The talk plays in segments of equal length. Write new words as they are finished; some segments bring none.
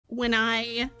when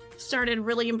I started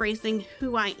really embracing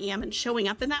who I am and showing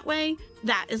up in that way,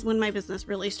 that is when my business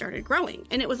really started growing.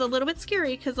 And it was a little bit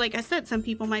scary because, like I said, some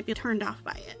people might be turned off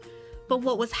by it. But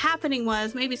what was happening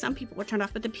was maybe some people were turned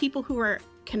off, but the people who were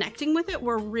connecting with it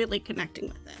were really connecting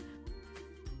with it.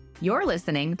 You're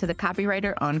listening to the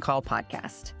Copywriter On Call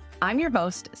podcast. I'm your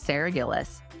host, Sara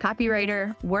Gillis,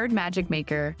 copywriter, word magic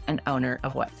maker, and owner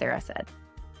of What Sara Said.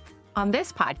 On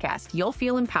this podcast, you'll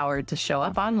feel empowered to show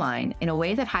up online in a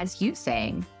way that has you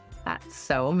saying, "That's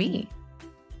so me."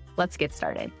 Let's get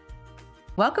started.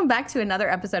 Welcome back to another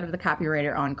episode of the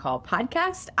Copywriter On Call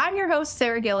podcast. I'm your host,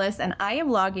 Sara Gillis, and I am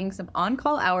logging some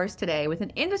on-call hours today with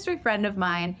an industry friend of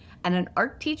mine and an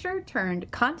art teacher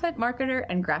turned content marketer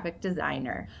and graphic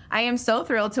designer. I am so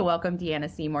thrilled to welcome Deanna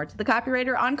Seymour to the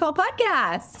Copywriter On Call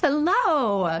podcast.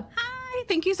 Hello. Hi,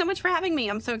 thank you so much for having me.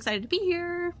 I'm so excited to be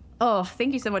here. Oh,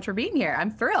 thank you so much for being here.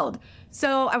 I'm thrilled.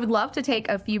 So I would love to take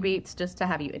a few beats just to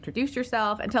have you introduce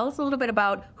yourself and tell us a little bit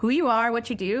about who you are,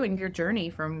 what you do, and your journey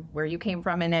from where you came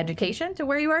from in education to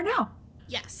where you are now.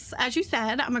 Yes, as you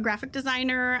said, I'm a graphic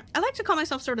designer. I like to call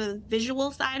myself sort of the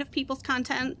visual side of people's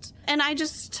content. And I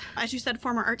just, as you said,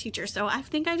 former art teacher. So I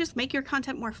think I just make your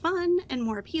content more fun and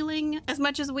more appealing. As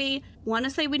much as we want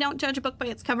to say we don't judge a book by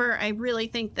its cover, I really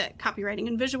think that copywriting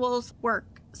and visuals work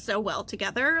so well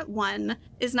together. One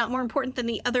is not more important than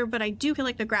the other, but I do feel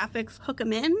like the graphics hook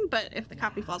them in. But if the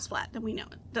copy falls flat, then we know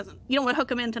it doesn't. You don't want to hook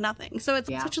them into nothing. So it's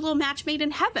such a little match made in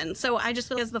heaven. So I just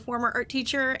feel as the former art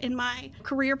teacher in my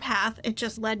career path, it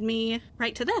just led me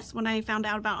right to this. When I found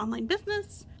out about online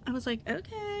business, I was like,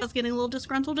 okay. I was getting a little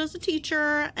disgruntled as a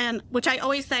teacher, and which I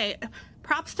always say,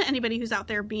 props to anybody who's out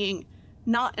there being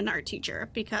not an art teacher,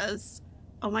 because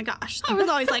oh my gosh. I was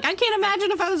always like, I can't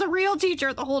imagine if I was a real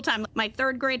teacher the whole time. My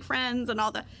third grade friends and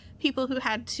all the people who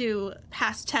had to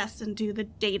pass tests and do the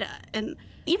data. And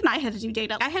even I had to do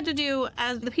data. I had to do,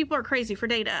 as the people are crazy for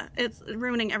data. It's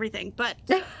ruining everything. But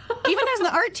even as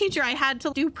the art teacher, I had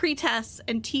to do pre-tests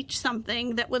and teach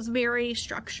something that was very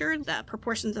structured. The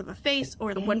proportions of a face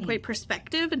or the one-point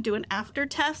perspective, and do an after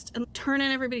test and turn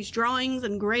in everybody's drawings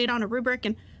and grade on a rubric.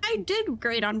 And I did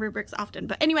grade on rubrics often,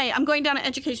 but anyway, I'm going down an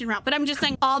education route, but I'm just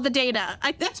saying all the data.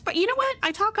 But you know what?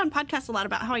 I talk on podcasts a lot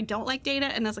about how I don't like data,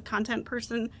 and as a content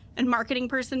person and marketing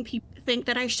person, people think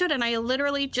that I should, and I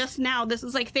literally just now, this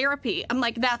is like therapy. I'm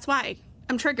like, that's why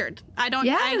I'm triggered.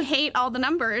 I hate all the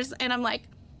numbers, and I'm like,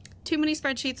 too many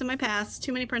spreadsheets in my past,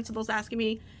 too many principals asking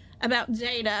me about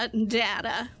data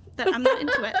that I'm not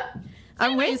into it.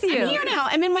 I'm with you. I'm here now.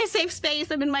 I'm in my safe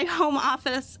space. I'm in my home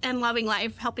office and loving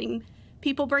life, helping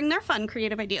people bring their fun,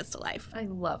 creative ideas to life. I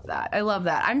love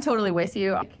that. I'm totally with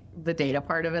you. The data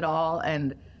part of it all.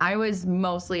 And I was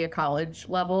mostly a college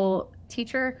level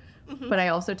teacher, but I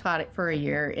also taught it for a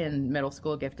year in middle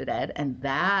school gifted ed. And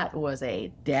that was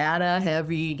a data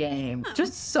heavy game.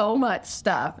 Just so much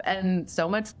stuff and so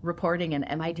much reporting. And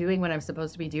am I doing what I'm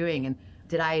supposed to be doing? And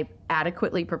did I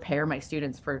adequately prepare my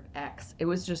students for X? It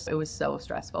was so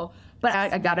stressful. But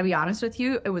I got to be honest with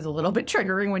you, it was a little bit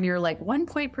triggering when you're like 1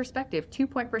 point perspective, 2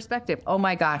 point perspective. Oh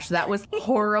my gosh, that was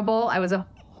horrible. I was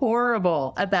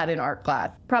horrible at that in art class.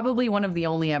 Probably one of the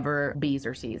only ever B's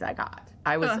or C's I got.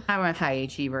 I'm a high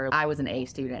achiever. I was an A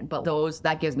student, but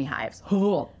that gives me hives.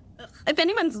 If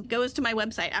anyone goes to my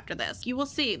website after this, you will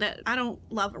see that I don't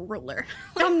love a ruler.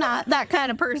 I'm not that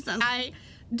kind of person. I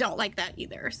don't like that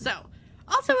either. So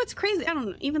also, it's crazy. I don't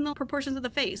know, even the proportions of the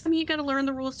face. I mean, you got to learn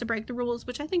the rules to break the rules,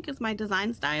 which I think is my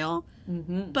design style.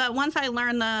 But once I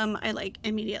learned them, I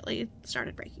immediately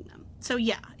started breaking them. So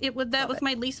yeah, that was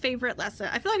my least favorite lesson.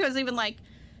 I feel like I was even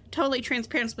totally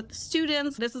transparent with the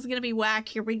students. This is going to be whack.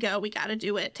 Here we go. We got to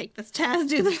do it. Take this test,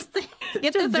 do this thing.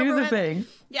 Get this over with. Thing.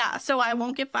 Yeah, so I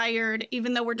won't get fired,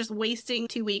 even though we're just wasting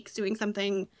 2 weeks doing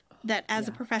something that as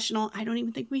a professional, I don't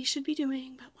even think we should be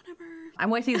doing, but whatever. I'm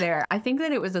with you there. I think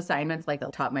that it was assignments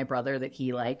that taught my brother that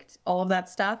he liked all of that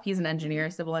stuff. He's an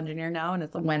engineer, civil engineer now. And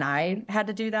it's when I had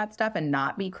to do that stuff and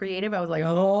not be creative, I was like,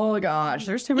 oh gosh,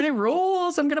 there's too many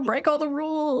rules. I'm going to break all the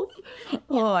rules.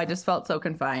 Oh, I just felt so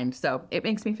confined. So it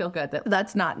makes me feel good that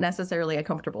that's not necessarily a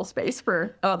comfortable space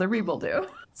for other people to.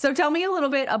 So tell me a little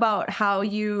bit about how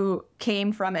you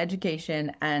came from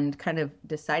education and kind of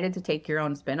decided to take your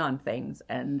own spin on things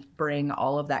and bring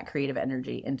all of that creative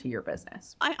energy into your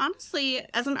business. I honestly,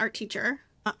 as an art teacher,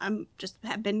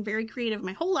 have been very creative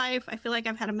my whole life. I feel like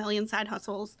I've had a million side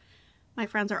hustles. My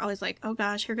friends are always like, oh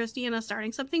gosh, here goes Deanna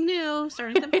starting something new.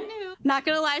 Not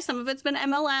gonna lie, some of it's been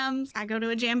MLMs. I go to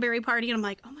a Jamboree party and I'm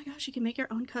like, oh my gosh, you can make your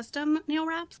own custom nail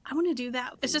wraps. I want to do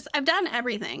that. It's just, I've done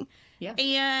everything. Yeah.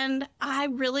 And I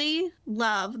really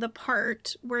love the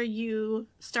part where you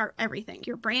start everything.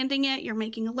 You're branding it, you're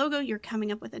making a logo, you're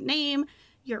coming up with a name,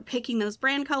 You're picking those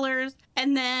brand colors.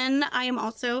 And then I am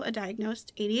also a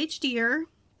diagnosed ADHDer.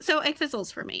 So it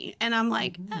fizzles for me. And I'm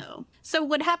like, oh. So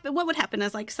what would happen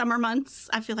is like summer months,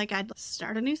 I feel like I'd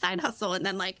start a new side hustle. And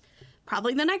then like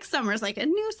probably the next summer is like a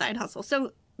new side hustle.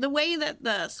 So the way that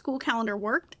the school calendar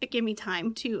worked, it gave me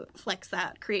time to flex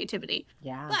that creativity.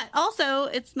 Yeah. But also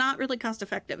it's not really cost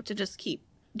effective to just keep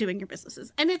doing your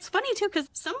businesses. And it's funny too, because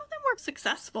some of them were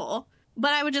successful,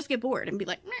 but I would just get bored and be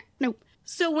like, nope.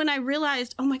 So when I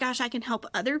realized, oh my gosh, I can help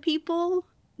other people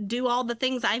do all the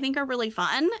things I think are really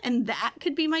fun, and that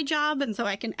could be my job, and so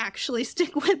I can actually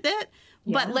stick with it,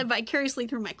 but live vicariously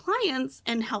through my clients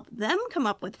and help them come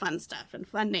up with fun stuff and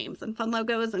fun names and fun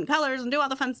logos and colors and do all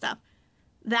the fun stuff.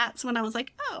 That's when I was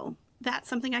like, oh, that's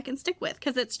something I can stick with,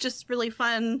 because it's just really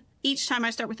fun. Each time I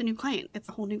start with a new client, it's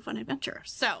a whole new fun adventure.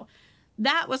 So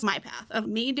that was my path of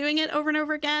me doing it over and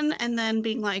over again, and then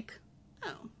being like,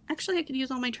 oh, actually I could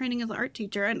use all my training as an art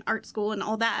teacher and art school and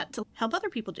all that to help other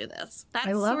people do this.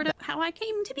 That's sort of how I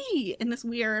came to be in this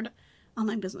weird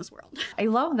online business world. I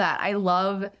love that.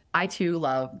 I too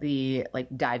love the like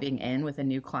diving in with a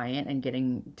new client and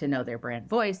getting to know their brand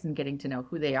voice and getting to know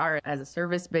who they are as a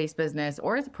service-based business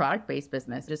or as a product-based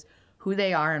business, just who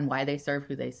they are and why they serve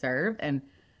who they serve. And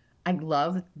I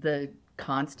love the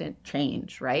constant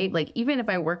change, right? Like even if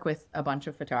I work with a bunch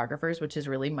of photographers, which is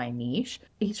really my niche,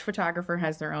 each photographer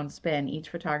has their own spin, each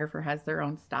photographer has their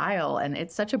own style. And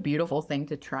it's such a beautiful thing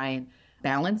to try and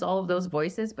balance all of those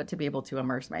voices, but to be able to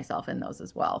immerse myself in those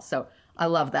as well. So I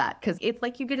love that, because it's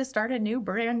like you get to start a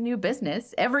brand new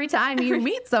business every time you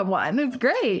meet someone. It's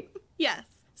great. Yes.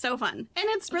 So fun. And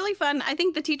it's really fun. I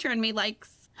think the teacher in me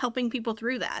likes helping people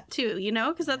through that too, you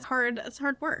know, because that's hard. It's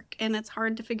hard work, and it's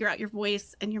hard to figure out your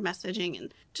voice and your messaging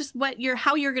and just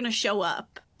how you're going to show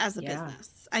up as a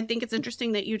business. I think it's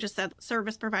interesting that you just said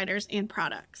service providers and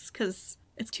products, because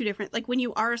it's two different. Like when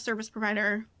you are a service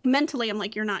provider, mentally, I'm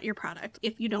like, you're not your product.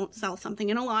 If you don't sell something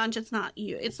in a launch, it's not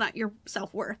you. It's not your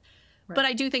self-worth. Right. But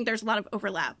I do think there's a lot of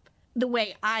overlap. The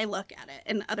way I look at it,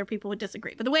 and other people would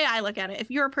disagree, but the way I look at it, if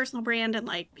you're a personal brand and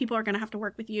like people are going to have to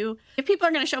work with you, if people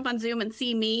are going to show up on Zoom and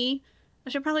see me, I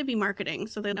should probably be marketing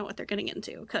so they know what they're getting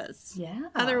into, because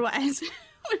otherwise it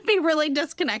would be really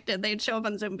disconnected. They'd show up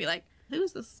on Zoom and be like,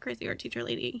 who's this crazy art teacher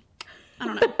lady? I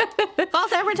don't know.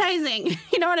 False advertising.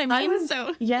 You know what I mean?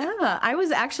 I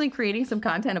was actually creating some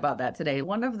content about that today.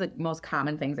 One of the most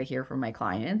common things I hear from my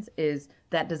clients is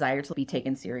that desire to be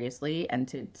taken seriously and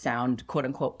to sound quote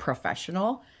unquote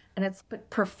professional. But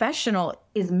professional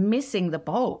is missing the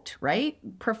boat, right?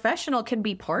 Professional can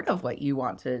be part of what you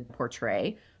want to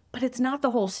portray, but it's not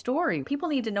the whole story. People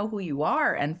need to know who you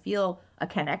are and feel a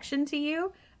connection to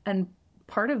you. And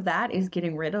part of that is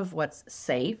getting rid of what's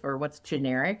safe or what's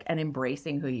generic and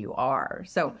embracing who you are.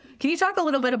 So can you talk a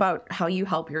little bit about how you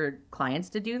help your clients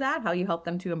to do that? How you help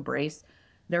them to embrace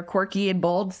their quirky and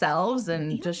bold selves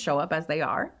and just show up as they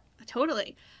are?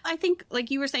 Totally. I think,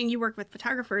 like you were saying, you work with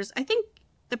photographers. I think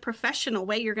the professional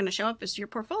way you're going to show up is your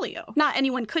portfolio. Not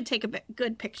anyone could take a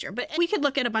good picture, but we could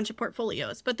look at a bunch of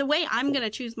portfolios. But the way I'm going to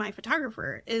choose my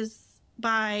photographer is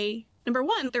by, number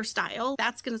one, their style.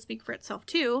 That's going to speak for itself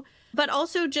too. But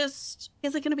also just,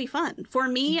 is it going to be fun? For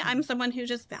me, I'm someone who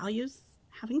just values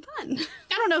having fun.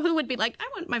 I don't know who would be like, I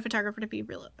want my photographer to be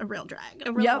a real drag. I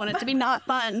really want it to be not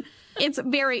fun. It's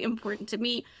very important to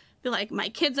me. I feel like my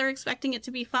kids are expecting it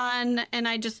to be fun. And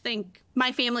I just think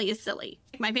my family is silly.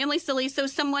 My family's silly. So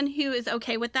someone who is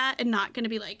okay with that and not going to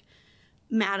be like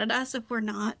mad at us if we're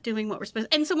not doing what we're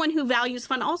supposed to. And someone who values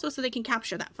fun also, so they can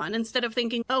capture that fun instead of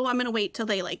thinking, oh, I'm going to wait till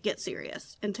they like get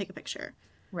serious and take a picture.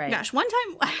 Right. Gosh, one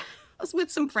time I was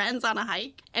with some friends on a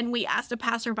hike and we asked a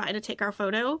passerby to take our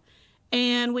photo.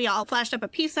 And we all flashed up a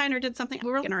peace sign or did something.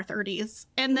 We were in our 30s.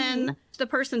 And then the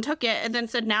person took it and then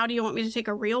said, now do you want me to take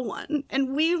a real one?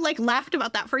 And we like laughed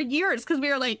about that for years, because we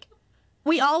were like,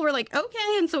 we all were like,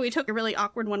 okay. And so we took a really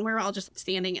awkward one. We were all just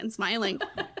standing and smiling.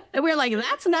 And we were like,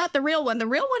 that's not the real one. The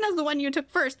real one is the one you took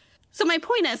first. So my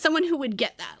point is, someone who would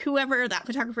get that, whoever that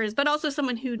photographer is, but also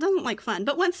someone who doesn't like fun,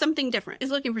 but wants something different,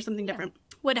 is looking for something different,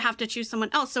 would have to choose someone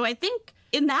else. So I think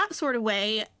in that sort of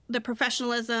way, the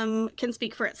professionalism can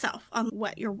speak for itself on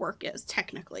what your work is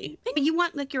technically. Maybe you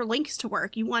want like your links to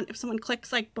work. You want, if someone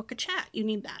clicks like book a chat, you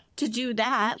need that. To do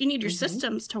that, you need your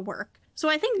systems to work. So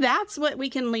I think that's what we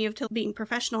can leave to being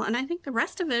professional. And I think the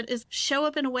rest of it is show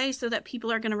up in a way so that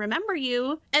people are going to remember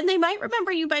you. And they might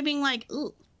remember you by being like,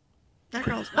 ooh, that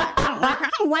girl's black. I don't like her. I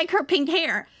don't like her pink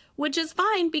hair, which is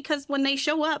fine, because when they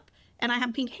show up and I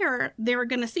have pink hair, they're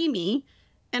going to see me.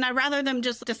 And I'd rather them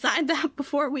just decide that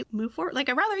before we move forward. Like,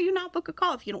 I'd rather you not book a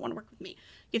call if you don't want to work with me.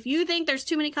 If you think there's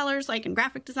too many colors, like in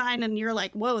graphic design, and you're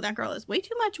like, whoa, that girl is way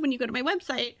too much when you go to my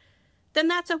website, then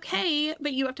that's okay,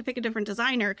 but you have to pick a different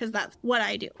designer because that's what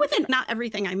I do. Within not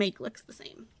everything I make looks the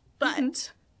same,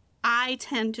 but I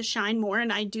tend to shine more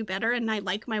and I do better and I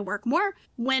like my work more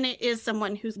when it is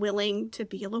someone who's willing to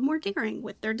be a little more daring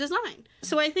with their design.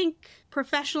 So I think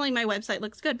professionally my website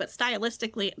looks good, but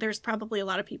stylistically there's probably a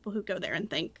lot of people who go there and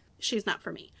think she's not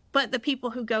for me. But the people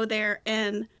who go there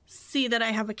and see that I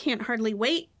have a Can't Hardly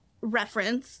Wait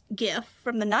reference GIF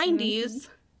from the 90s,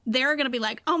 they're going to be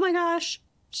like, oh my gosh,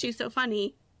 she's so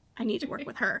funny. I need to work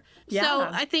with her. Yeah. So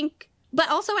I think... But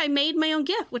also I made my own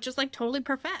GIF, which is like totally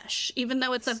profesh, even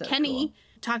though it's of so Kenny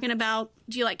talking about,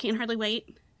 do you like Can't Hardly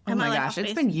Wait? Oh my gosh,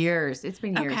 it's been years. It's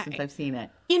been years since I've seen it.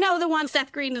 You know, the one,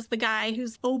 Seth Green is the guy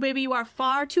who's, oh baby, you are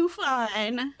far too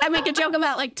fun. I make a joke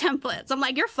about like templates. I'm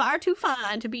like, you're far too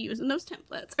fun to be using those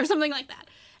templates or something like that.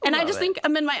 And I just think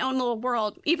I'm in my own little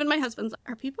world. Even my husband's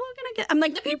like, are people going to get, I'm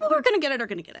like, the people who are going to get it are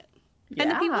going to get it. Yeah.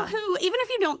 And the people who, even if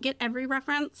you don't get every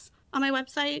reference on my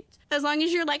website, as long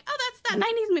as you're like, oh, that's that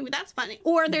 90s movie, that's funny.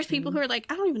 Or there's people who are like,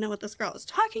 I don't even know what this girl is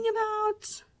talking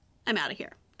about. I'm out of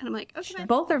here. And I'm like, okay.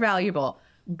 Both are valuable.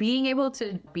 Being able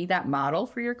to be that model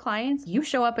for your clients, you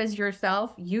show up as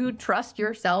yourself, you trust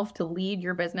yourself to lead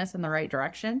your business in the right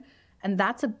direction. And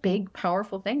that's a big,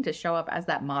 powerful thing, to show up as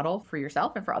that model for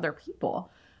yourself and for other people.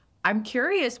 I'm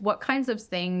curious what kinds of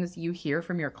things you hear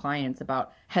from your clients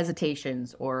about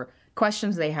hesitations or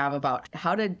questions they have about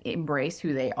how to embrace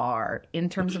who they are in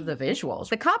terms of the visuals.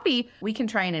 The copy, we can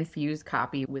try and infuse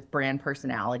copy with brand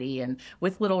personality and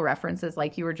with little references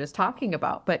like you were just talking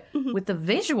about. But with the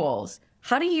visuals,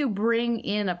 how do you bring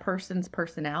in a person's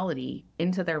personality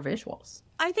into their visuals?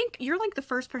 I think you're like the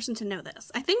first person to know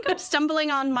this. I think I'm stumbling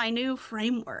on my new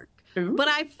framework. Ooh. But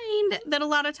I find that a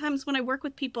lot of times when I work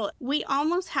with people, we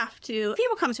almost have to,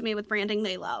 people come to me with branding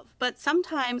they love, but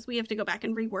sometimes we have to go back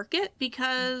and rework it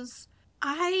because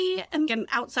I am an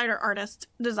outsider artist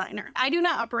designer. I do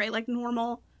not operate like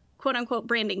normal, quote unquote,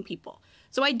 branding people.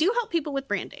 So I do help people with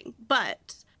branding,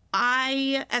 but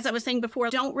I, as I was saying before,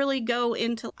 don't really go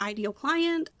into ideal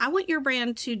client. I want your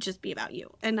brand to just be about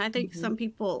you. And I think some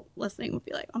people listening would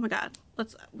be like, oh my God,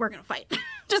 we're going to fight.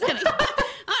 Just kidding. I'm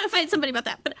going to fight somebody about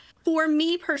that. But for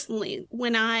me personally,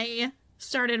 when I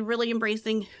started really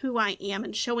embracing who I am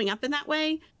and showing up in that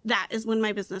way, that is when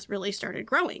my business really started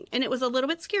growing. And it was a little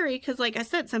bit scary because, like I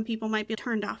said, some people might be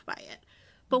turned off by it.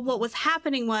 But what was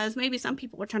happening was maybe some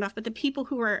people were turned off, but the people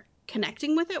who were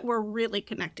connecting with it were really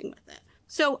connecting with it.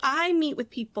 So I meet with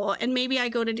people and maybe I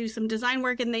go to do some design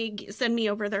work and they send me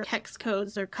over their text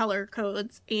codes, their color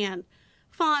codes and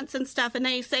fonts and stuff. And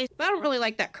they say, I don't really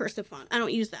like that cursive font. I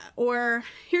don't use that. Or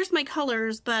here's my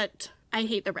colors, but I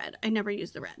hate the red. I never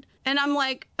use the red. And I'm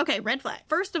like, okay, red flag.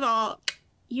 First of all,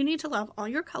 you need to love all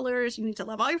your colors. You need to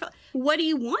love all your, what do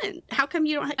you want? How come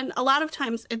you don't have, and a lot of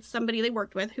times it's somebody they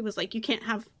worked with who was like, you can't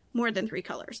have more than 3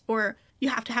 colors, or you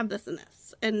have to have this and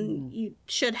this, and you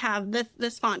should have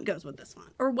this font goes with this font,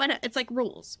 or what, it's like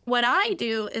rules. What I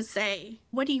do is say,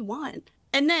 what do you want?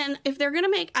 And then if they're going to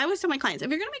make, I always tell my clients, if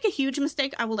you're going to make a huge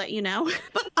mistake, I will let you know.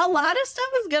 But a lot of stuff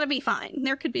is going to be fine.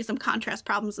 There could be some contrast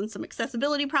problems and some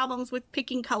accessibility problems with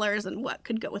picking colors and what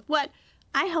could go with what.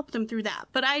 I help them through that,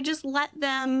 but I just let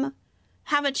them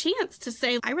have a chance to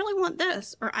say, I really want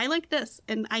this, or I like this,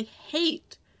 and I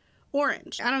hate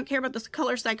orange. I don't care about this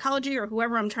color psychology or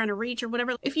whoever I'm trying to reach or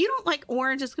whatever. If you don't like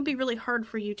orange, it's going to be really hard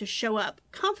for you to show up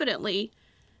confidently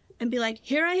and be like,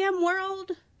 here I am,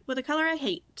 world, with a color I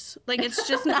hate. Like, it's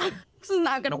just not, this is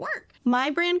not going to work. My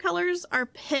brand colors are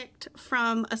picked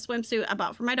from a swimsuit I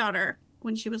bought for my daughter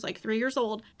when she was like 3 years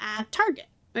old at Target.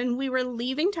 And we were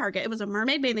leaving Target. It was a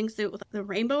mermaid bathing suit with the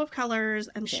rainbow of colors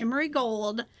and shimmery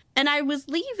gold. And I was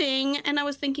leaving and I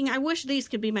was thinking, I wish these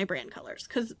could be my brand colors.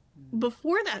 Because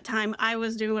before that time, I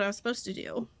was doing what I was supposed to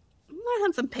do. I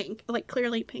had some pink, like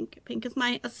clearly pink. Pink is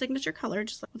my signature color.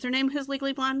 Just like, what's her name? Who's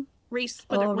Legally Blonde? Reese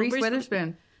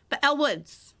Witherspoon. But Elle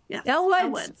Woods. Yes,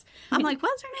 Elle Woods. I'm like,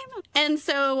 what's her name? And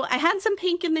so I had some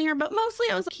pink in there, but mostly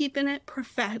I was keeping it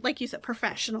like you said,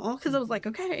 professional. Because I was like,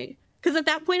 okay. Because at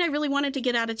that point, I really wanted to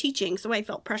get out of teaching. So I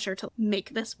felt pressure to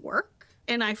make this work.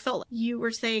 And I felt like you were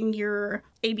saying you're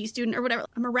AB student or whatever.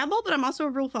 I'm a rebel, but I'm also a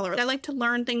rule follower. I like to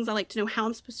learn things. I like to know how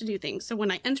I'm supposed to do things. So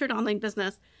when I entered online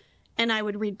business and I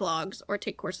would read blogs or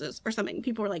take courses or something,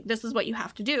 people were like, this is what you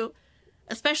have to do.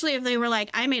 Especially if they were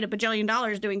like, I made $1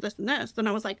 bajillion doing this and this. Then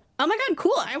I was like, oh my God,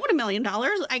 cool. I want $1 million.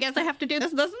 I guess I have to do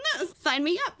this, this, and this. Sign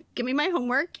me up. Give me my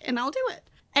homework and I'll do it.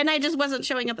 And I just wasn't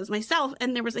showing up as myself.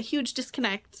 And there was a huge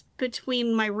disconnect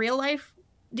between my real life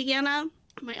Deanna,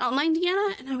 my online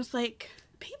Deanna. And I was like,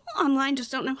 people online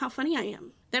just don't know how funny I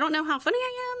am. They don't know how funny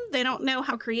I am. They don't know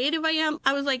how creative I am.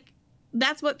 I was like,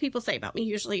 That's what people say about me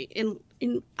usually in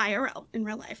IRL, in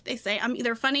real life. They say I'm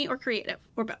either funny or creative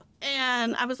or both.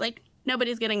 And I was like,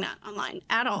 nobody's getting that online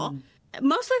at all.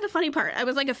 Mostly the funny part. I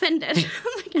was like offended.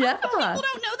 Like, Yeah. people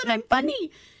don't know that I'm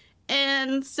funny.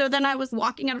 And so then I was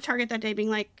walking out of Target that day being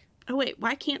like, oh wait,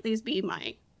 why can't these be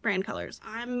my brand colors?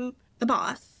 I'm the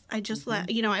boss. I just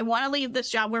I want to leave this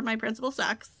job where my principal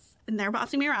sucks and they're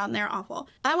bossing me around. They're awful.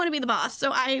 I want to be the boss.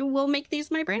 So I will make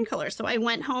these my brand colors. So I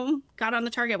went home, got on the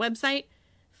Target website,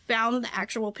 found the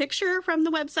actual picture from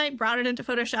the website, brought it into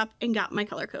Photoshop, and got my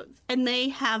color codes. And they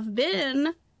have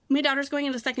been, my daughter's going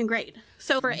into 2nd grade.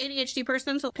 So for an ADHD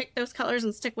person to pick those colors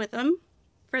and stick with them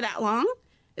for that long,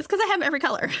 it's because I have every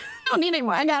color. I don't need any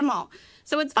more. I got them all.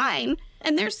 So it's fine.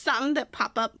 And there's some that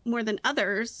pop up more than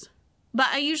others. But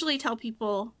I usually tell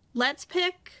people, let's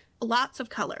pick lots of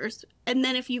colors. And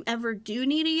then if you ever do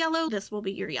need a yellow, this will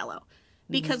be your yellow.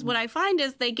 Because what I find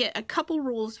is they get a couple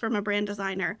rules from a brand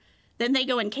designer. Then they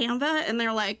go in Canva and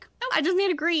they're like, oh, I just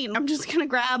need a green. I'm just going to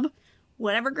grab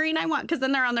whatever green I want, because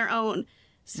then they're on their own.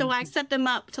 So I set them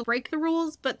up to break the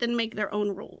rules, but then make their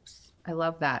own rules. I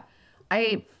love that.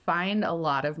 I find a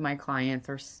lot of my clients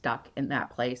are stuck in that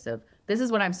place of, this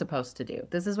is what I'm supposed to do.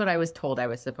 This is what I was told I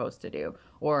was supposed to do.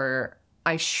 Or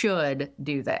I should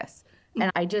do this. And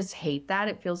I just hate that.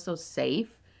 It feels so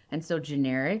safe and so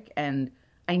generic. And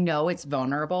I know it's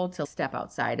vulnerable to step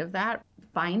outside of that.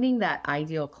 Finding that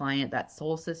ideal client, that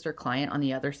soul sister client on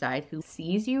the other side who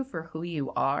sees you for who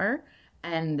you are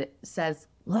and says,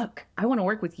 look, I want to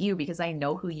work with you because I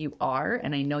know who you are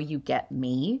and I know you get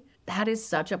me. That is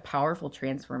such a powerful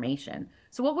transformation.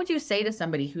 So what would you say to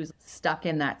somebody who's stuck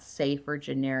in that safe or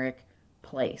generic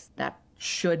place, that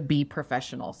should be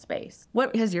professional space?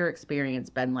 What has your experience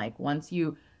been like once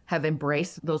you have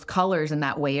embraced those colors and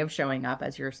that way of showing up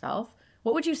as yourself?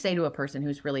 What would you say to a person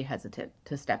who's really hesitant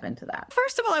to step into that?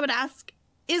 First of all, I would ask,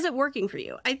 is it working for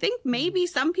you? I think maybe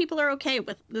some people are okay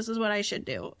with this is what I should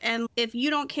do. And if you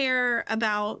don't care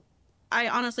about, I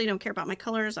honestly don't care about my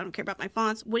colors, I don't care about my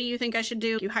fonts, what do you think I should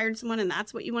do? You hired someone and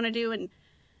that's what you want to do, and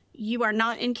you are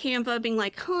not in Canva being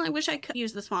like, I wish I could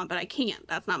use this font, but I can't.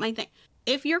 That's not my thing.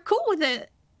 If you're cool with it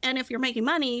and if you're making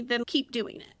money, then keep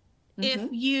doing it. If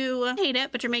you hate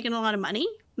it, but you're making a lot of money,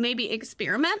 maybe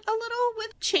experiment a little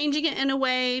with changing it in a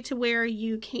way to where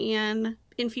you can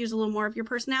infuse a little more of your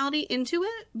personality into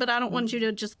it. But I don't want you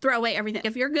to just throw away everything.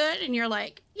 If you're good and you're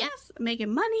like, yes, I'm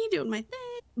making money, doing my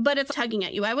thing, but it's tugging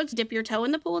at you, I would dip your toe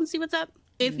in the pool and see what's up.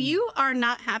 If you are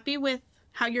not happy with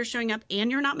how you're showing up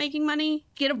and you're not making money,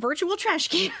 get a virtual trash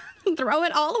can, throw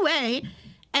it all away,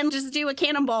 and just do a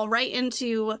cannonball right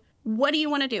into what do you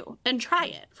want to do, and try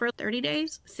it for 30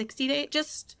 days, 60 days.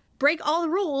 Just break all the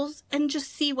rules and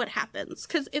just see what happens.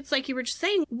 Because it's like you were just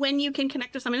saying, when you can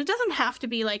connect with someone, it doesn't have to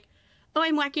be like, oh,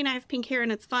 I'm wacky and I have pink hair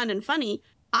and it's fun and funny.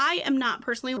 I am not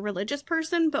personally a religious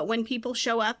person, but when people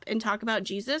show up and talk about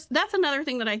Jesus, that's another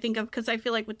thing that I think of, because I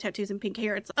feel like with tattoos and pink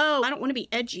hair, it's, oh, I don't want to be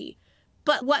edgy.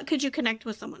 But what could you connect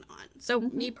with someone on? So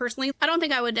me personally, I don't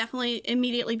think I would definitely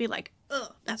immediately be like,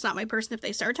 ugh, that's not my person if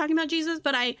they start talking about Jesus.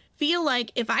 But I feel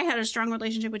like if I had a strong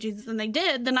relationship with Jesus and they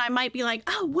did, then I might be like,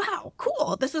 oh, wow,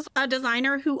 cool. This is a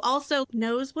designer who also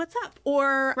knows what's up.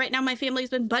 Or right now my family's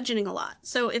been budgeting a lot.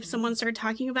 So if someone started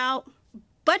talking about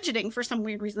budgeting for some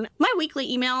weird reason, my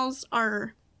weekly emails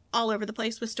are all over the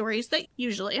place with stories that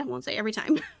usually, I won't say every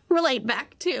time, relate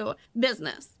back to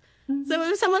business. So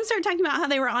if someone started talking about how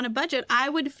they were on a budget, I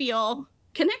would feel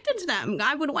connected to them.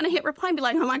 I would want to hit reply and be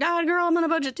like, oh my God, girl, I'm on a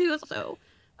budget too. It's so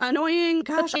annoying.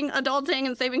 Gosh, adulting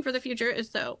and saving for the future is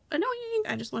so annoying.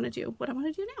 I just want to do what I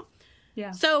want to do now.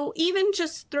 Yeah. So even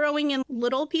just throwing in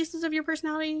little pieces of your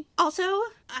personality. Also,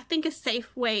 I think a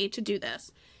safe way to do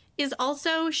this is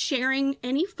also sharing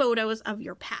any photos of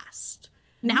your past.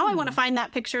 Now I want to find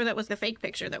that picture that was the fake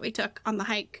picture that we took on the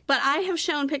hike. But I have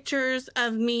shown pictures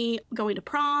of me going to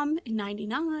prom in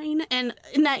 '99. And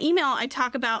in that email, I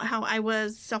talk about how I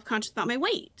was self-conscious about my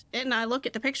weight. And I look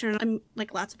at the picture and I'm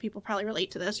like, lots of people probably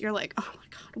relate to this. You're like, oh my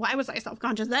God, why was I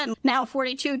self-conscious then? Now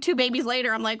 42, 2 babies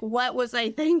later, I'm like, what was I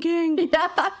thinking?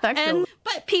 Yeah,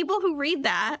 but people who read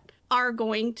that are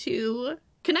going to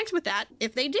connect with that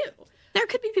if they do. There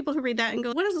could be people who read that and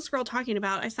go, what is this girl talking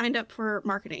about? I signed up for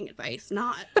marketing advice,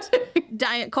 not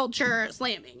diet culture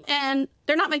slamming. And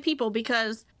they're not my people,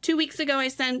 because 2 weeks ago I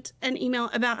sent an email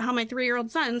about how my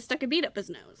 3-year-old son stuck a bead up his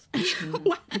nose.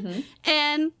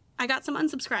 And I got some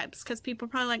unsubscribes because people are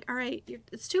probably like, all right,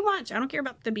 it's too much. I don't care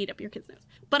about the bead up your kid's nose.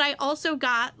 But I also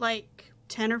got like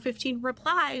 10 or 15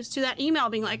 replies to that email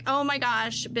being like, oh my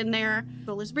gosh, been there,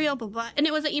 Bill is real, blah, blah. And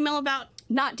it was an email about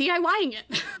not DIYing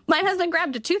it. My husband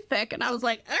grabbed a toothpick and I was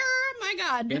like, my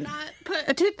God, do not put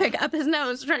a toothpick up his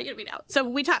nose trying to get it out. So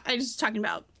I was just talking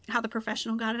about how the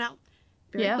professional got it out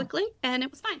very quickly, and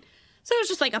it was fine. So it was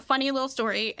just like a funny little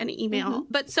story and an email.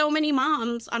 But so many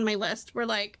moms on my list were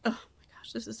like, oh my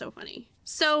gosh, this is so funny.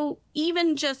 So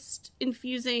even just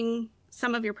infusing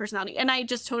some of your personality, and I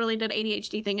just totally did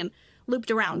ADHD thing and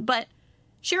looped around, but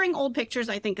sharing old pictures,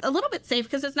 I think, a little bit safe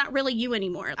because it's not really you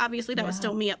anymore. Obviously, that was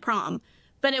still me at prom,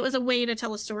 but it was a way to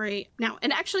tell a story now.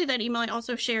 And actually, that email, I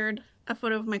also shared a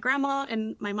photo of my grandma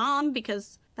and my mom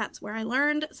because that's where I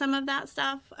learned some of that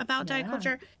stuff about diet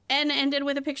culture, and ended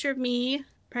with a picture of me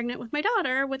pregnant with my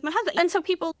daughter with my husband. And so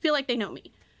people feel like they know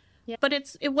me. Yeah. But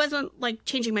it wasn't like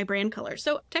changing my brand color.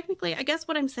 So technically, I guess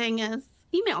what I'm saying is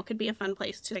email could be a fun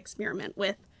place to experiment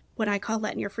with what I call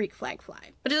letting your freak flag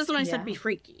fly. But it doesn't want I said be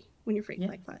freaky when your freak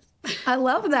flag flies. I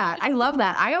love that. I love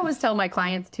that. I always tell my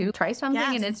clients to try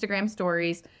something in Instagram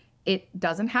stories. It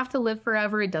doesn't have to live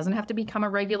forever. It doesn't have to become a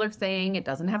regular thing. It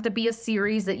doesn't have to be a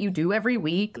series that you do every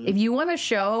week. If you want to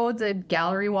show the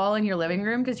gallery wall in your living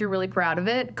room because you're really proud of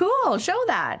it, cool, show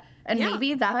that. And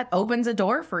maybe that opens a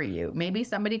door for you. Maybe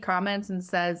somebody comments and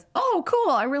says, oh,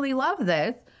 cool, I really love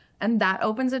this. And that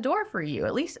opens a door for you,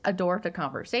 at least a door to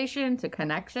conversation, to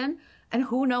connection. And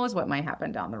who knows what might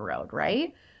happen down the road,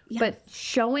 right? Yes. But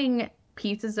showing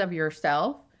pieces of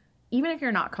yourself, even if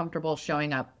you're not comfortable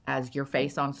showing up as your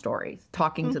face on stories,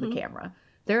 talking to the camera,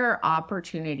 there are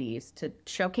opportunities to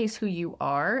showcase who you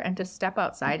are and to step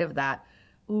outside of that.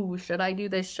 Ooh, should I do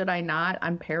this? Should I not?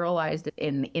 I'm paralyzed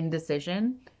in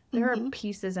indecision. There are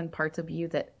pieces and parts of you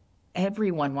that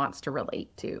everyone wants to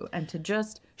relate to, and to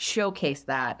just showcase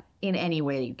that in any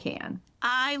way you can.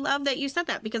 I love that you said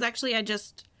that, because actually I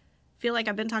just feel like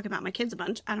I've been talking about my kids a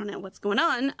bunch. I don't know what's going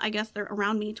on. I guess they're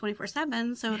around me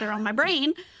 24/7, so they're on my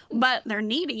brain, but they're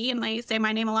needy and they say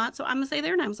my name a lot, so I'm gonna say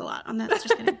their names a lot on that.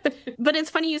 Just kidding. But it's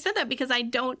funny you said that, because I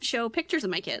don't show pictures of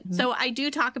my kids. So I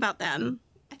do talk about them.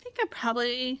 I think I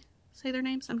probably say their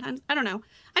names sometimes. I don't know.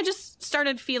 I just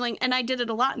started feeling, and I did it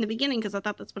a lot in the beginning because I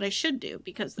thought that's what I should do,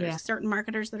 because there's certain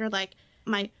marketers that are like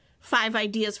my 5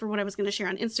 ideas for what I was going to share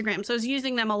on Instagram. So I was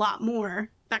using them a lot more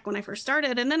back when I first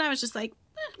started. And then I was just like,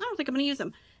 I don't think I'm going to use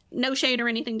them. No shade or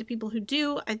anything to people who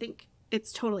do. I think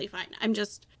it's totally fine. I'm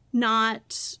just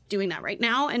not doing that right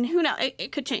now. And who knows?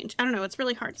 It could change. I don't know. It's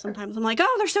really hard sometimes. I'm like,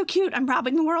 oh, they're so cute. I'm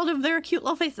robbing the world of their cute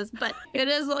little faces. But it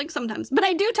is like sometimes. But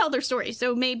I do tell their story.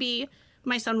 So maybe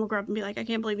my son will grow up and be like, I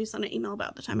can't believe you sent an email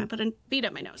about the time I put a bead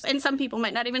up my nose. And some people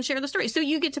might not even share the story. So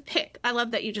you get to pick. I love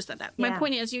that you just said that. My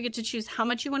point is, you get to choose how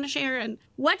much you want to share and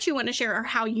what you want to share, or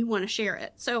how you want to share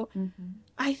it. So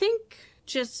I think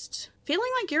just feeling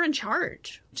like you're in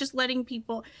charge, just letting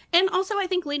people, and also I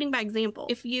think leading by example.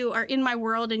 If you are in my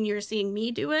world and you're seeing me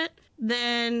do it,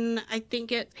 then I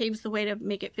think it paves the way to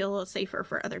make it feel a little safer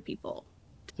for other people.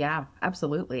 Yeah,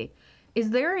 absolutely. Is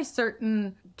there a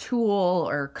certain tool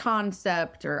or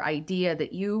concept or idea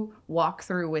that you walk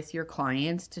through with your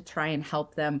clients to try and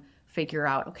help them figure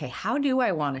out, okay, how do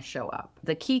I want to show up?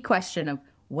 The key question of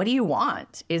what do you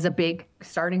want is a big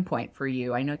starting point for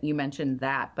you. I know you mentioned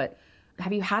that, but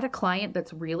have you had a client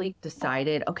that's really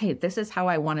decided, okay, this is how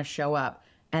I want to show up,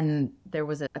 and there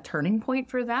was a turning point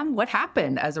for them? What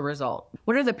happened as a result?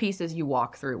 What are the pieces you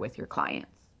walk through with your clients?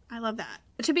 I love that.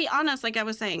 To be honest, like I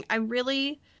was saying,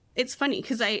 it's funny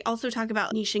because I also talk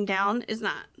about niching down is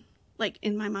not, like,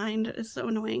 in my mind, is so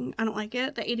annoying. I don't like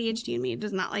it. The ADHD in me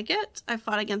does not like it. I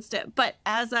fought against it. But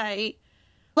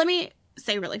let me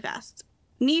say really fast,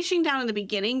 niching down in the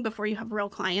beginning before you have real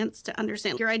clients to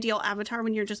understand your ideal avatar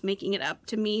when you're just making it up,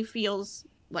 to me feels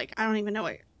like I don't even know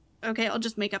it. Okay, I'll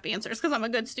just make up answers because I'm a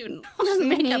good student. I'll just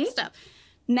make up stuff.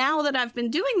 Now that I've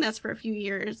been doing this for a few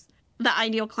years, the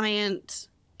ideal client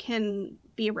can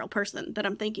be a real person that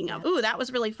I'm thinking of. Ooh, that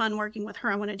was really fun working with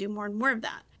her. I want to do more and more of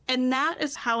that. And that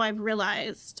is how I've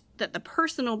realized that the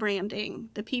personal branding,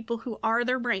 the people who are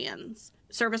their brands,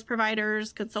 service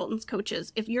providers, consultants,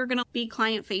 coaches, if you're going to be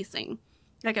client facing,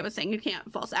 like I was saying, you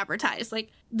can't false advertise.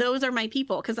 Like, those are my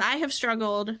people, because I have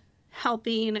struggled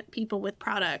helping people with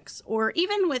products, or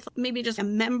even with maybe just a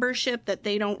membership that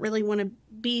they don't really want to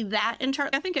be that in charge.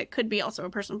 I think it could be also a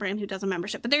personal brand who does a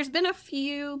membership, but there's been a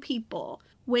few people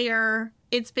where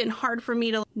it's been hard for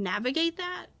me to navigate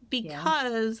that,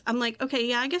 because I'm like,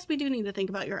 okay, I guess we do need to think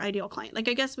about your ideal client. Like,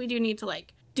 I guess we do need to,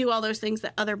 like, do all those things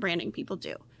that other branding people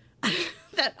do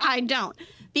that I don't,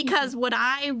 because what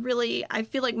I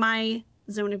feel like my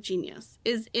zone of genius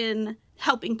is in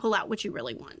helping pull out what you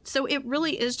really want. So it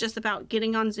really is just about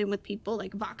getting on Zoom with people,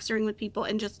 like Voxering with people,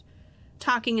 and just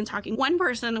talking and talking. One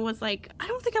person was like, I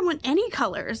don't think I want any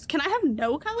colors. Can I have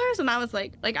no colors? And I was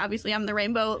like obviously I'm the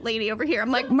rainbow lady over here.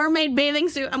 I'm like, mermaid bathing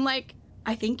suit. I'm like,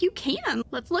 I think you can.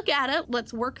 Let's look at it.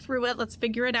 Let's work through it. Let's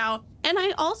figure it out. And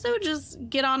I also just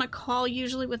get on a call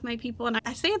usually with my people. And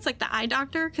I say it's like the eye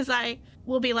doctor, because I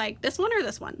will be like, this one or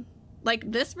this one?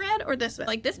 Like this red or this red?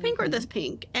 Like this pink or this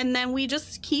pink? And then we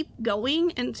just keep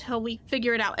going until we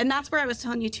figure it out. And that's where I was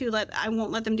telling you too, that I won't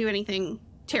let them do anything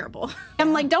terrible.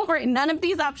 I'm like, don't worry. None of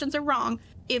these options are wrong.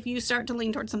 If you start to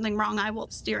lean towards something wrong, I will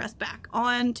steer us back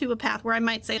onto a path where I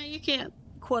might say, you can't.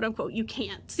 Quote unquote, you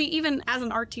can't. See, even as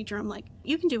an art teacher, I'm like,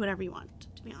 you can do whatever you want,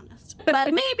 to be honest.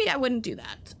 But maybe I wouldn't do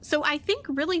that. So I think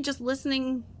really just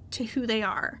listening to who they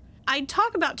are. I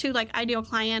talk about too, like ideal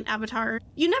client, avatar.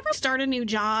 You never start a new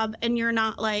job and you're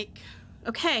not like,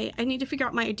 okay, I need to figure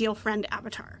out my ideal friend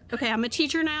avatar. Okay, I'm a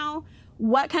teacher now.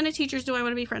 What kind of teachers do I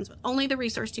want to be friends with? Only the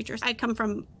resource teachers. I come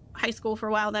from high school for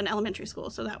a while, then elementary school.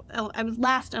 So that I was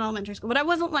last in elementary school, but I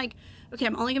wasn't like, okay,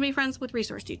 I'm only gonna be friends with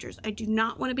resource teachers. I do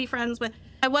not want to be friends with,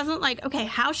 I wasn't like, okay,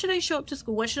 how should I show up to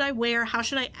school? What should I wear? How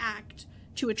should I act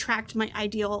to attract my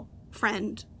ideal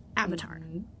friend avatar?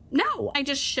 No, I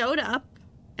just showed up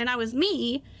and I was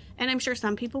me. And I'm sure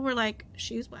some people were like,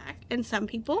 she's whack. And some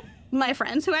people, my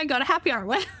friends who I go to happy hour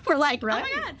with, were like, right.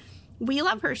 Oh my God, we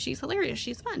love her. She's hilarious.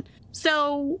 She's fun.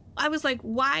 So I was like,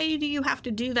 why do you have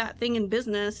to do that thing in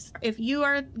business? If you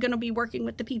are going to be working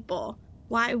with the people,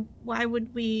 why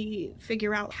would we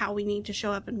figure out how we need to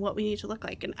show up and what we need to look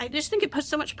like? And I just think it puts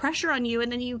so much pressure on you,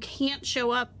 and then you can't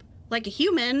show up like a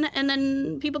human, and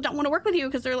then people don't want to work with you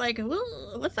because they're like,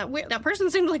 what's that weird? That person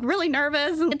seems like really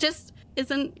nervous. And it just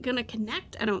isn't going to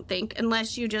connect, I don't think,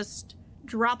 unless you just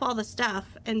drop all the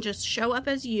stuff and just show up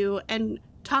as you and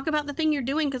talk about the thing you're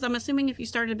doing, because I'm assuming if you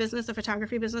started a business, a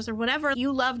photography business or whatever,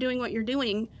 you love doing what you're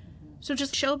doing. So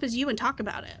just show up as you and talk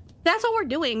about it. That's all we're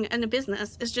doing in a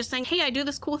business, is just saying, hey, I do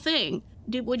this cool thing.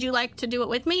 Would you like to do it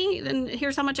with me? Then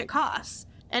here's how much it costs.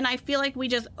 And I feel like we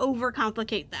just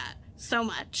overcomplicate that so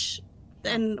much.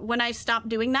 And when I stopped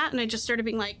doing that and I just started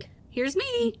being like, here's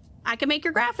me. I can make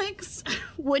your graphics.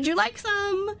 Would you like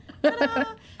some? Ta-da.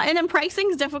 And then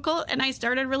pricing's difficult. And I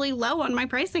started really low on my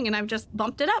pricing, and I've just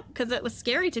bumped it up because it was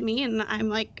scary to me. And I'm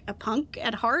like a punk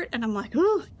at heart. And I'm like,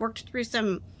 ooh, worked through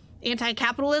some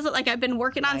anti-capitalism. Like I've been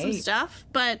working on some stuff,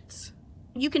 but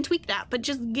you can tweak that. But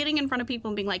just getting in front of people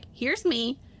and being like, here's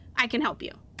me. I can help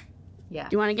you. Yeah.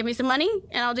 Do you want to give me some money?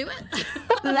 And I'll do it.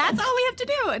 That's all we have to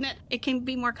do. And it can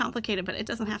be more complicated, but it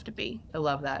doesn't have to be. I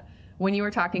love that. When you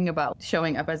were talking about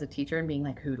showing up as a teacher and being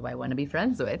like, who do I want to be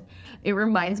friends with? It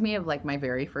reminds me of like my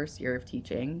very first year of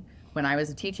teaching. When I was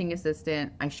a teaching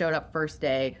assistant, I showed up first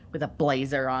day with a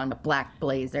blazer on, a black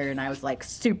blazer, and I was like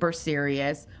super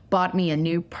serious, bought me a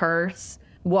new purse,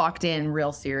 walked in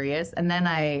real serious. And then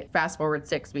I fast forward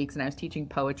 6 weeks and I was teaching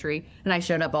poetry, and I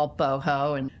showed up all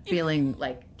boho and feeling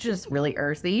like just really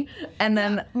earthy. And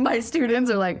then my students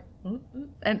are like,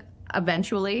 and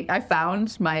eventually I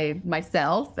found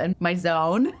myself and my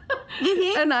zone.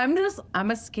 And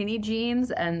I'm a skinny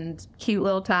jeans and cute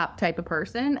little top type of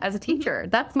person as a teacher.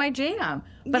 That's my jam.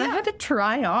 But I had to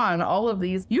try on all of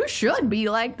these. You should be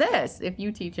like this if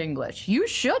you teach English. You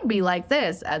should be like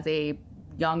this as a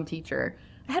young teacher.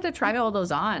 I had to try all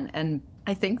those on. And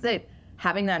I think that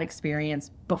having that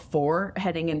experience before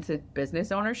heading into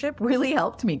business ownership really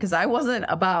helped me, because I wasn't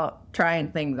about trying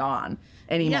things on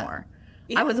anymore.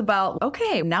 Yeah. I was about,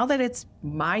 okay, now that it's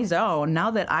my zone,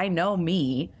 now that I know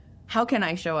me, how can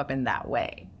I show up in that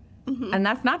way? Mm-hmm. And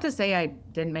that's not to say I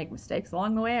didn't make mistakes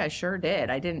along the way. I sure did.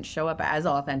 I didn't show up as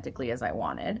authentically as I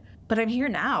wanted. But I'm here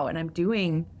now, and I'm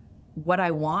doing what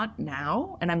I want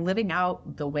now, and I'm living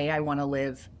out the way I want to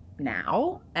live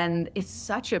now. And it's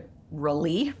such a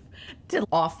relief to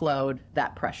offload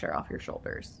that pressure off your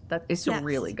shoulders. That is a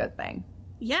really good thing.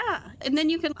 Yeah. And then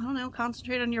you can, I don't know,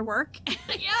 concentrate on your work.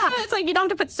 It's like you don't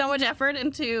have to put so much effort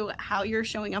into how you're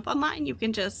showing up online. You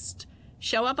can just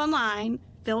show up online,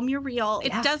 film your reel.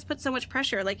 It does put so much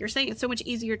pressure. Like you're saying, it's so much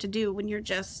easier to do when you're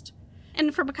just,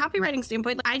 and from a copywriting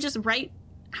standpoint, I just write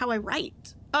how I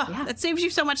write. That saves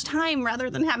you so much time rather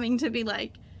than having to be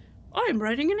like, I'm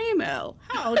writing an email.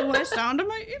 How do I sound in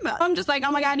my email? I'm just like,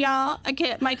 oh my God, y'all,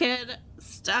 my kid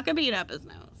stuck a bead up his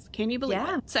nose. Can you believe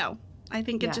it? So I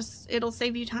think it'll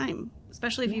save you time,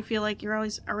 especially if you feel like you're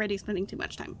already spending too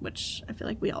much time, which I feel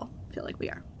like we all feel like we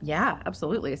are. Yeah,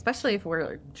 absolutely. Especially if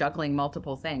we're juggling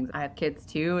multiple things. I have kids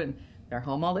too, and they're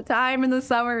home all the time in the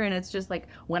summer. And it's just like,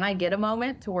 when I get a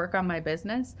moment to work on my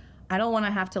business, I don't want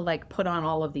to have to like put on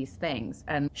all of these things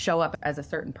and show up as a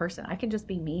certain person. I can just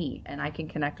be me and I can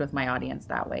connect with my audience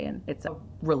that way. And it's a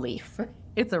relief.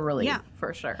 It's a relief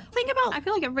for sure. Think about, I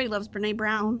feel like everybody loves Brene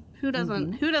Brown. Who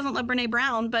doesn't? Who doesn't love Brene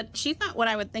Brown? But she's not what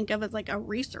I would think of as like a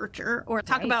researcher or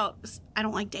talk about, I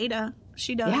don't like data.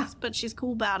 She does, but she's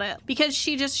cool about it because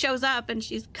she just shows up and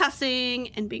she's cussing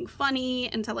and being funny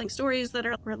and telling stories that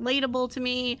are relatable to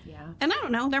me. Yeah. And I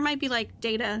don't know, there might be like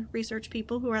data research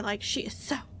people who are like, she is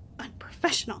so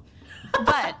unprofessional.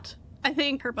 But I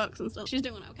think her books and stuff, she's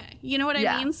doing okay. You know what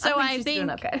I mean? So I think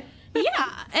doing okay.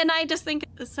 yeah. And I just think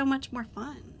it's so much more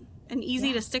fun and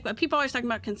easy to stick with. People always talk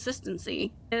about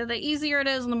consistency. The easier it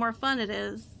is and the more fun it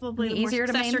is, probably the easier more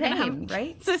to success you're gonna maintain, have.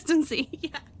 right? Consistency. Yeah,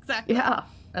 exactly. Yeah,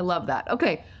 I love that.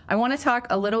 Okay, I want to talk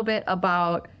a little bit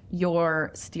about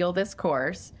your Steal This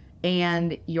course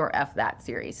and your F That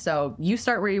series. So you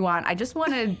start where you want. I just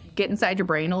want to get inside your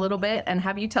brain a little bit and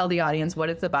have you tell the audience what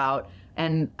it's about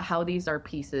and how these are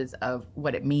pieces of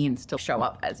what it means to show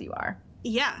up as you are.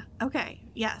 Yeah. Okay.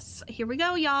 Yes. Here we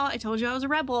go, y'all. I told you I was a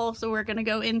rebel, so we're gonna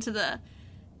go into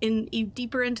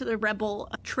deeper into the rebel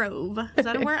trove. Is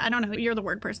that a word? I don't know. You're the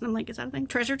word person. I'm like, is that a thing?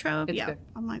 Treasure trove? It's good.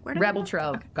 I'm like, where did Rebel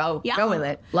trove. Okay. Go with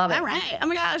it. Love it. All right. Oh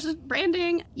my gosh,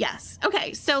 branding. Yes.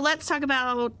 Okay. So let's talk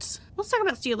about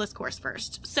Steal This course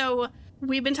first. So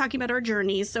we've been talking about our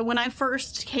journeys. So when I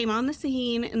first came on the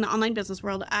scene in the online business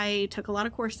world, I took a lot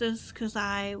of courses because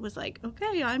I was like,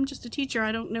 okay, I'm just a teacher.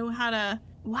 I don't know how to.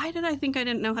 Why did I think I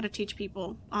didn't know how to teach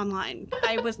people online?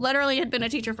 I was literally had been a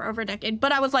teacher for over a decade,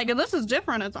 but I was like, this is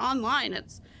different. It's online.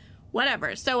 It's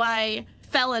whatever. So I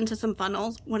fell into some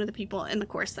funnels. One of the people in the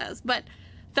course says, but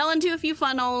fell into a few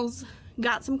funnels,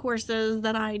 got some courses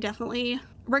that I definitely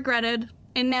regretted.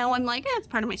 And now I'm like, it's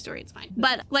part of my story. It's fine.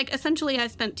 But like, essentially I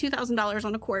spent $2,000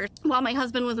 on a course while my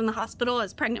husband was in the hospital. I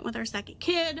was pregnant with our second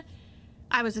kid.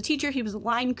 I was a teacher. He was a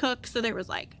line cook. So there was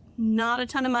like not a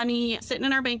ton of money sitting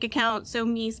in our bank account. So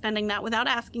me spending that without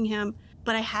asking him.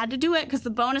 But I had to do it because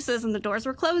the bonuses and the doors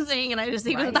were closing. And he was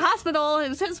at the hospital. It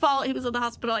was his fault. He was at the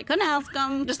hospital. I couldn't ask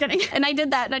him. Just kidding. And I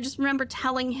did that. And I just remember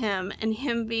telling him and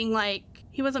him being like,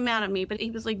 he wasn't mad at me, but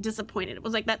he was like disappointed. It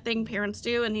was like that thing parents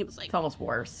do. And he was like, it's almost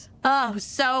worse. Oh,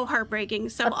 so heartbreaking.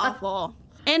 So awful.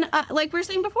 And like we were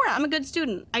saying before, I'm a good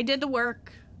student. I did the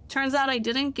work. Turns out I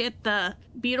didn't get the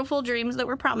beautiful dreams that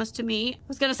were promised to me. I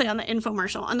was going to say on the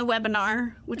infomercial, on the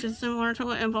webinar, which is similar to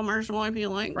an infomercial, I feel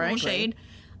like, no shade.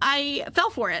 I fell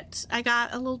for it. I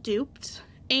got a little duped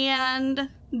and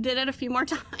did it a few more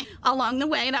times along the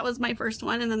way. That was my first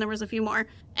one, and then there was a few more.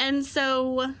 And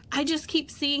so I just keep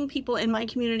seeing people in my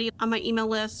community, on my email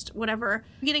list, whatever,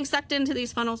 getting sucked into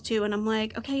these funnels too. And I'm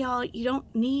like, okay, y'all, you don't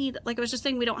need, like I was just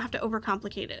saying, we don't have to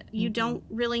overcomplicate it. You don't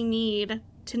really need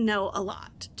to know a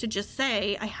lot to just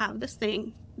say, I have this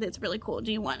thing that's really cool.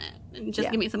 Do you want it? And just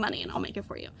give me some money and I'll make it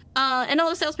for you. And all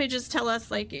the sales pages tell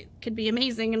us like it could be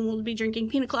amazing and we'll be drinking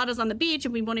pina coladas on the beach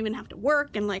and we won't even have to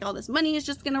work and like all this money is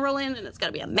just going to roll in and it's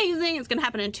going to be amazing. It's going to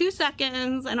happen in 2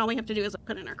 seconds and all we have to do is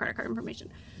put in our credit card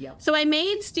information. Yep. So I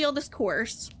made Steal This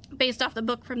course based off the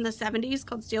book from the 70s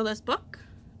called Steal This Book.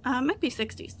 Might be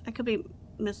 60s. I could be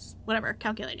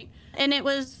calculating. And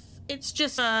it's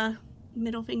just a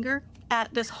middle finger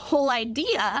at this whole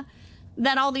idea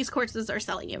that all these courses are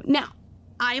selling you. Now,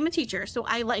 I am a teacher, so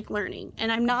I like learning. And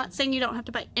I'm not saying you don't have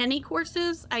to buy any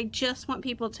courses. I just want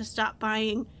people to stop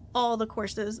buying all the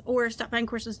courses or stop buying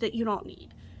courses that you don't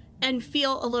need and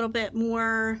feel a little bit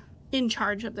more in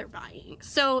charge of their buying.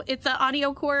 So it's an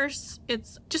audio course.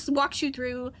 It's just walks you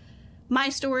through my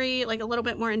story, like a little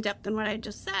bit more in depth than what I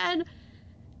just said.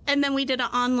 And then we did an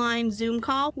online Zoom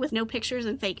call with no pictures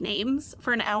and fake names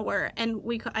for an hour. And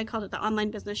I called it the Online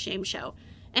Business Shame Show.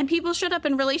 And people showed up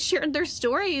and really shared their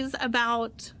stories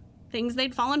about things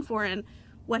they'd fallen for and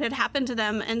what had happened to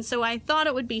them. And so I thought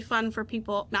it would be fun for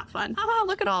people, not fun. Oh,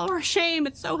 look at all our shame.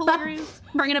 It's so hilarious.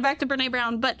 Bringing it back to Brene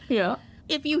Brown. But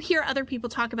if you hear other people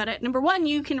talk about it, number one,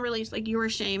 you can release like your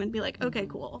shame and be like, okay,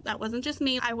 cool. That wasn't just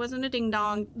me. I wasn't a ding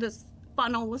dong. This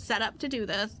funnel was set up to do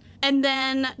this. And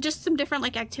then just some different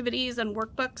like activities and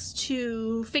workbooks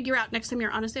to figure out next time you're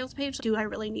on a sales page, do I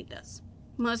really need this?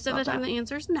 Most of the time the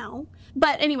answer is no.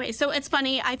 But anyway, so it's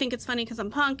funny. I think it's funny because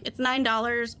I'm punk. It's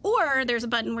 $9 or there's a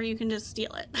button where you can just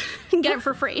steal it and get it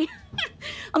for free.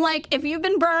 I'm like, if you've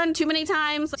been burned too many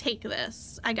times, take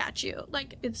this. I got you.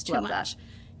 Like, it's too much.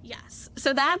 Yes.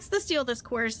 So that's the Steal This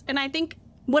course. And I think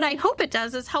what I hope it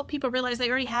does is help people realize they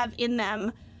already have in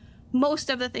them most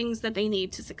of the things that they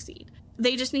need to succeed.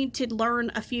 They just need to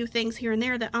learn a few things here and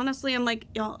there that honestly, I'm like,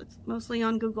 y'all, it's mostly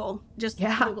on Google. Just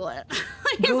Google it.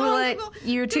 Google it,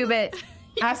 YouTube it,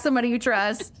 ask somebody you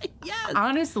trust. Yes.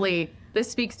 Honestly, this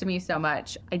speaks to me so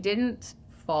much. I didn't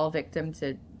fall victim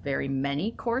to very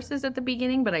many courses at the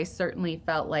beginning, but I certainly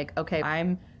felt like, okay,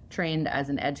 I'm trained as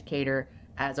an educator,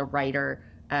 as a writer,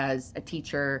 as a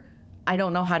teacher. I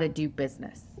don't know how to do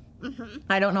business.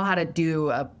 I don't know how to do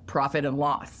a profit and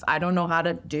loss. I don't know how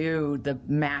to do the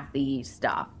mathy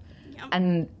stuff. Yep.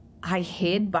 And I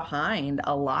hid behind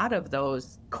a lot of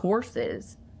those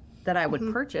courses that I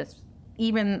would purchase,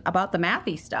 even about the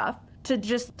mathy stuff, to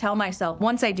just tell myself,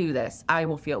 once I do this, I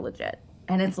will feel legit.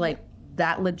 And it's like,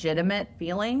 that legitimate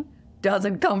feeling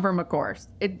doesn't come from a course.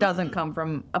 It doesn't come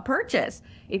from a purchase.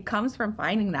 It comes from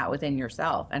finding that within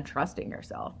yourself and trusting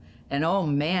yourself. And oh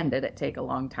man, did it take a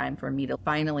long time for me to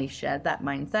finally shed that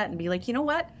mindset and be like, you know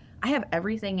what? I have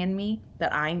everything in me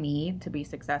that I need to be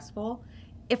successful.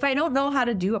 If I don't know how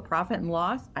to do a profit and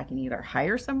loss, I can either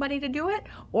hire somebody to do it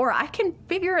or I can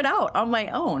figure it out on my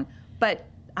own. But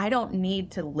I don't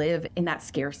need to live in that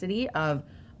scarcity of,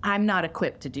 I'm not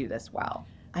equipped to do this well.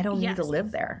 I don't need to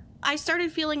live there. I started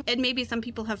feeling, and maybe some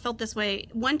people have felt this way,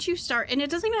 once you start, and it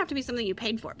doesn't even have to be something you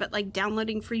paid for, but like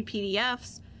downloading free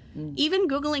PDFs, even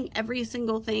Googling every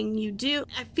single thing you do,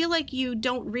 I feel like you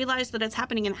don't realize that it's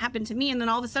happening, and it happened to me. And then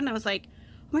all of a sudden I was like,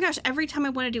 oh my gosh, every time I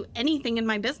want to do anything in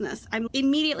my business, I'm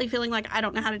immediately feeling like I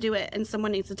don't know how to do it and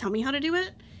someone needs to tell me how to do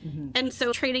it. And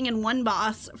so trading in one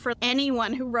boss for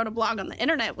anyone who wrote a blog on the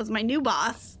internet was my new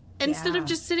boss. Instead of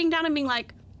just sitting down and being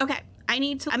like, okay, I'm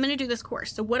going to do this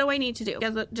course. So what do I need to do?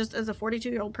 Just as a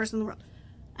 42-year-old person in the world,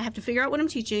 I have to figure out what I'm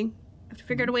teaching. I have to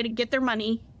figure out a way to get their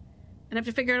money. And I have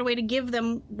to figure out a way to give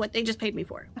them what they just paid me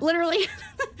for. Literally.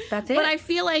 That's it. But I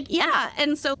feel like, yeah.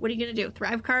 And so what are you going to do?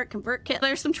 Thrivecart, ConvertKit?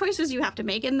 There's some choices you have to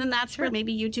make. And then that's where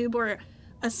maybe YouTube or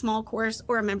a small course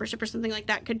or a membership or something like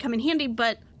that could come in handy.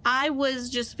 But I was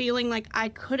just feeling like I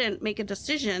couldn't make a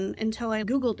decision until I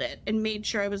Googled it and made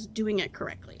sure I was doing it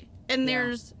correctly. And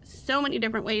there's so many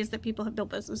different ways that people have built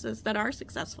businesses that are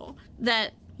successful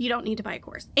that you don't need to buy a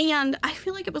course. And I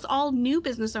feel like it was all new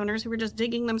business owners who were just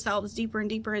digging themselves deeper and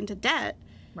deeper into debt.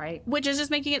 Right. Which is just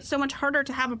making it so much harder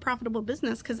to have a profitable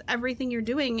business because everything you're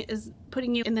doing is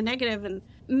putting you in the negative and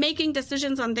making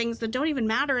decisions on things that don't even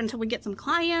matter until we get some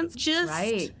clients.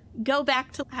 Just go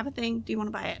back to have a thing. Do you want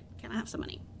to buy it? Can I have some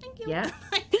money? Thank you.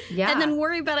 Yeah. And then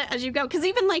worry about it as you go. Because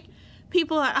even like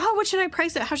people are, oh, what should I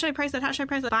price it? How should I price it? How should I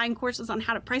price it? Buying courses on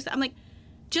how to price it. I'm like,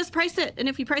 just price it. And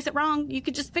if you price it wrong, you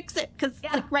could just fix it. Because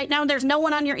like right now, there's no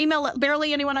one on your email list,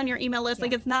 barely anyone on your email list.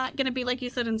 Like it's not going to be like you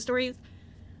said in stories.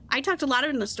 I talked a lot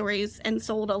in the stories and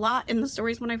sold a lot in the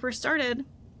stories when I first started.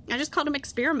 I just called them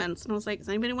experiments. And I was like, does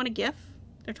anybody want a gift?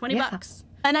 They're 20 bucks.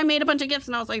 And I made a bunch of gifts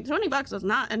and I was like, 20 bucks is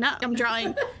not enough. I'm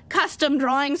drawing custom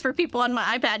drawings for people on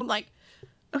my iPad. I'm like,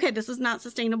 okay, this is not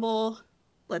sustainable.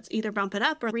 Let's either bump it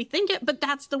up or rethink it. But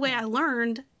that's the way I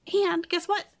learned. And guess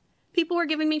what? People were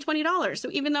giving me $20. So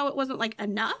even though it wasn't like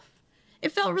enough,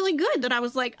 it felt really good that I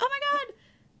was like, oh my God,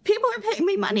 people are paying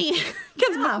me money.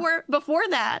 Because before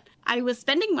that, I was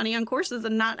spending money on courses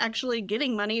and not actually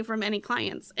getting money from any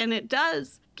clients. And it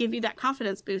does give you that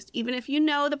confidence boost. Even if you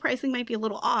know the pricing might be a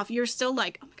little off, you're still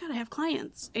like, oh my God, I have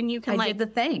clients. And you can I did the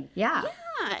thing. Yeah.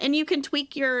 And you can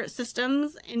tweak your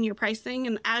systems and your pricing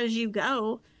and as you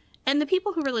go. And the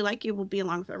people who really like you will be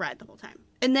along for the ride the whole time.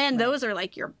 And then those are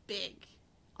like your big,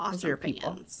 awesome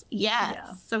fans. Yes.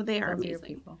 Yeah. So they are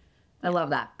amazing. I love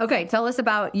that. Okay, tell us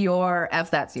about your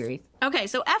F That series. Okay,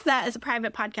 so F That is a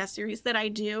private podcast series that I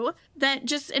do that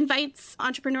just invites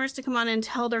entrepreneurs to come on and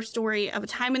tell their story of a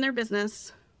time in their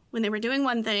business when they were doing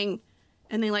one thing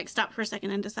and they like stopped for a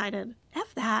second and decided,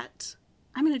 F that,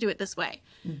 I'm going to do it this way.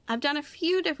 I've done a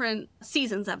few different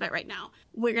seasons of it right now.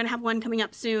 We're going to have one coming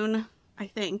up soon. I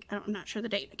think. I'm not sure the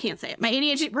date. I can't say it. My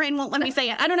ADHD brain won't let me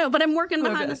say it. I don't know, but I'm working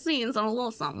behind the scenes on a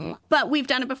little something. But we've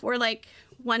done it before. Like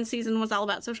one season was all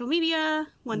about social media.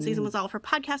 One season was all for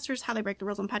podcasters, how they break the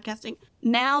rules on podcasting.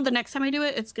 Now, the next time I do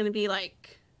it, it's going to be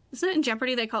like, isn't it in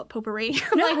Jeopardy? They call it potpourri.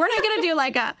 Like, we're not going to do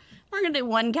we're going to do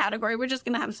one category. We're just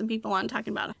going to have some people on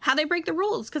talking about how they break the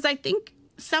rules. Because I think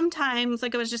sometimes,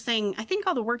 like I was just saying, I think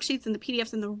all the worksheets and the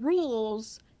PDFs and the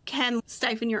rules can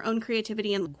stifle your own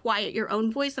creativity and quiet your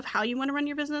own voice of how you want to run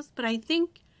your business. But I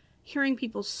think hearing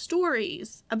people's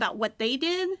stories about what they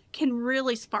did can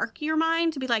really spark your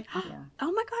mind to be like,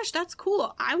 oh my gosh, that's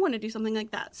cool. I want to do something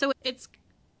like that. So it's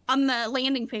on the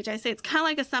landing page. I say it's kind of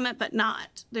like a summit, but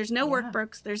not. There's no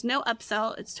workbooks. There's no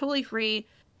upsell. It's totally free.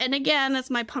 And again,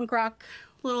 that's my punk rock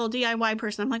little DIY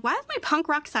person. I'm like, why does my punk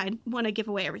rock side want to give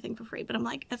away everything for free? But I'm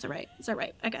like, that's all right. It's all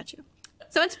right. I got you.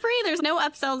 So it's free. There's no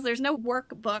upsells. There's no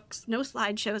workbooks, no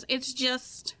slideshows. It's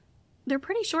just, they're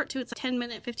pretty short too. It's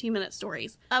 10-minute, 15-minute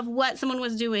stories of what someone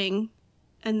was doing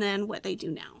and then what they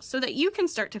do now so that you can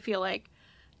start to feel like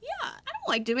Yeah, I don't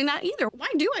like doing that either. Why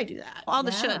do I do that? All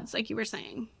the shoulds, like you were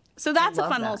saying. So that's a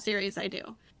fun little series I do.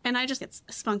 And I just get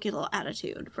a spunky little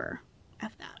attitude for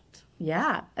F that.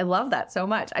 Yeah, I love that so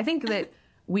much. I think that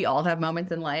we all have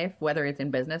moments in life, whether it's in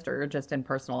business or just in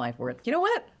personal life, where it's, you know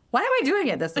what? Why am I doing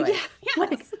it this way? Yeah, yes.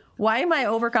 Like, why am I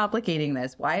overcomplicating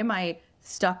this? Why am I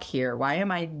stuck here? Why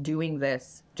am I doing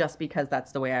this just because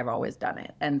that's the way I've always done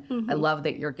it? And I love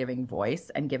that you're giving voice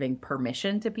and giving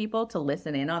permission to people to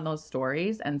listen in on those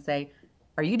stories and say,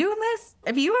 are you doing this?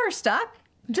 If you are stuck,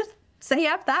 just say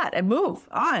F that and move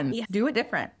on. Yeah. Do it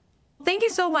different. Thank you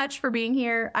so much for being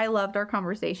here. I loved our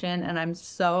conversation, and I'm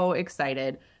so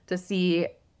excited to see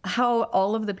how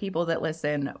all of the people that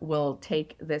listen will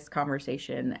take this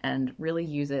conversation and really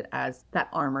use it as that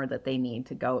armor that they need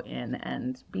to go in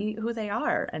and be who they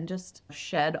are and just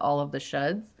shed all of the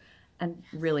shoulds and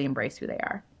really embrace who they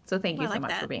are. So thank you so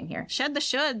much for being here. Shed the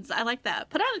shoulds. I like that.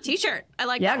 Put on a t-shirt. I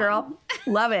like that. Yeah, girl.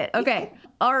 Love it. Okay.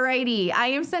 Alrighty. I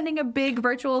am sending a big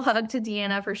virtual hug to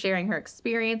Deanna for sharing her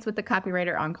experience with the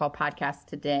Copywriter On Call podcast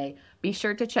today. Be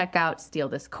sure to check out Steal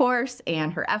This Course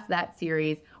and her F That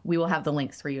series. We will have the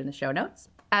links for you in the show notes.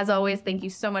 As always, thank you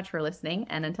so much for listening.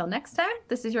 And until next time,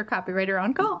 this is your Copywriter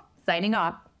On Call, signing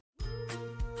off.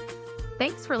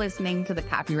 Thanks for listening to the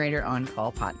Copywriter On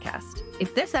Call podcast.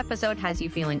 If this episode has you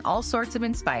feeling all sorts of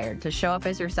inspired to show up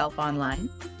as yourself online,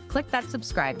 click that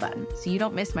subscribe button so you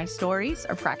don't miss my stories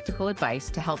or practical advice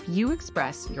to help you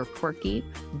express your quirky,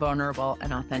 vulnerable,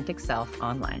 and authentic self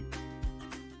online.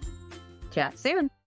 Chat soon.